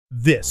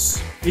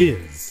This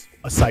is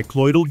a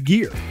cycloidal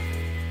gear.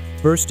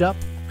 First up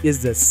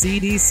is the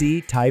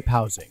CDC type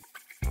housing.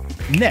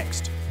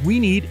 Next, we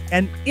need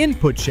an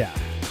input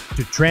shaft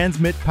to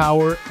transmit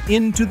power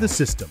into the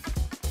system.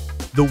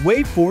 The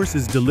way force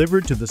is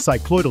delivered to the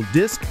cycloidal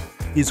disc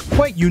is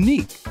quite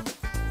unique.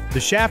 The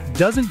shaft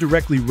doesn't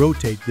directly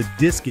rotate the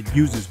disc, it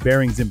uses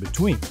bearings in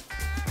between.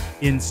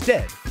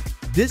 Instead,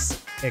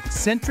 this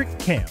eccentric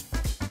cam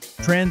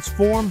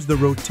transforms the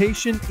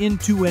rotation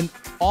into an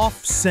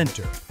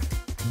off-center,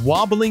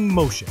 wobbling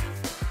motion.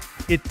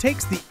 It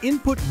takes the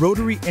input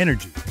rotary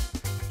energy,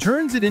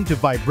 turns it into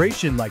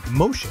vibration-like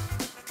motion,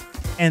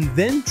 and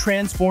then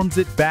transforms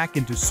it back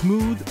into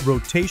smooth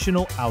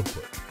rotational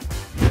output.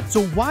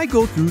 So why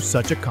go through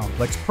such a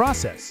complex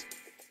process?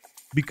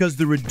 Because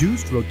the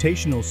reduced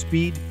rotational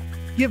speed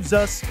gives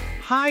us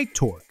high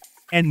torque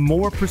and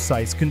more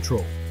precise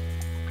control.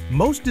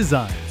 Most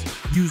designs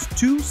use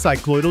two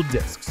cycloidal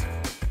discs.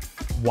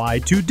 Why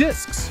two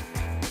discs?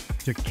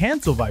 To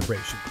cancel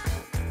vibrations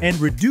and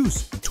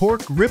reduce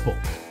torque ripple.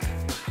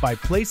 By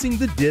placing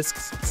the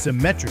discs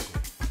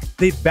symmetrically,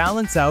 they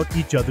balance out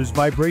each other's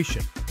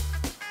vibration.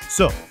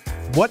 So,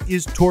 what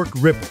is torque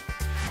ripple?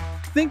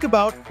 Think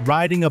about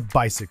riding a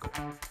bicycle.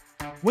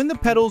 When the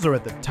pedals are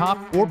at the top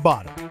or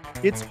bottom,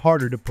 it's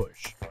harder to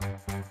push.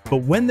 But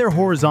when they're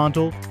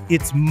horizontal,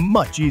 it's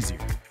much easier.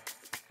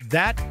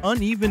 That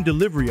uneven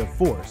delivery of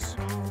force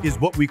is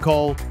what we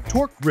call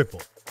torque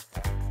ripple.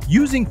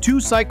 Using two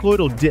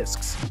cycloidal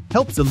discs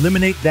helps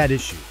eliminate that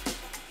issue.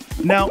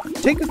 Now,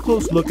 take a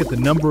close look at the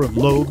number of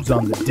lobes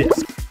on the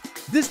disc.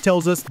 This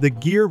tells us the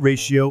gear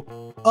ratio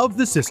of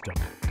the system.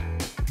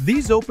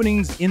 These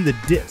openings in the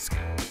disc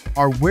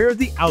are where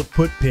the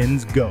output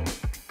pins go.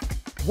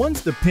 Once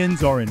the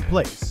pins are in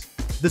place,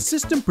 the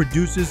system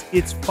produces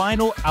its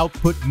final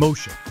output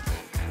motion.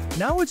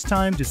 Now it's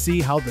time to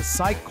see how the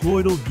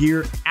cycloidal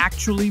gear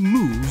actually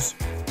moves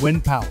when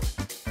powered.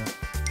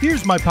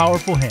 Here's my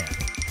powerful hand,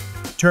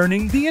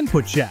 turning the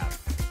input shaft.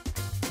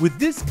 With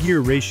this gear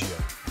ratio,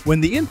 when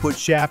the input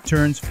shaft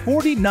turns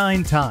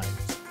 49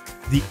 times,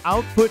 the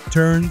output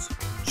turns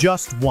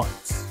just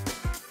once.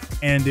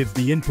 And if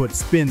the input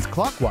spins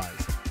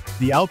clockwise,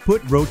 the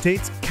output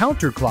rotates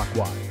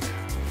counterclockwise.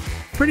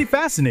 Pretty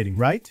fascinating,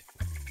 right?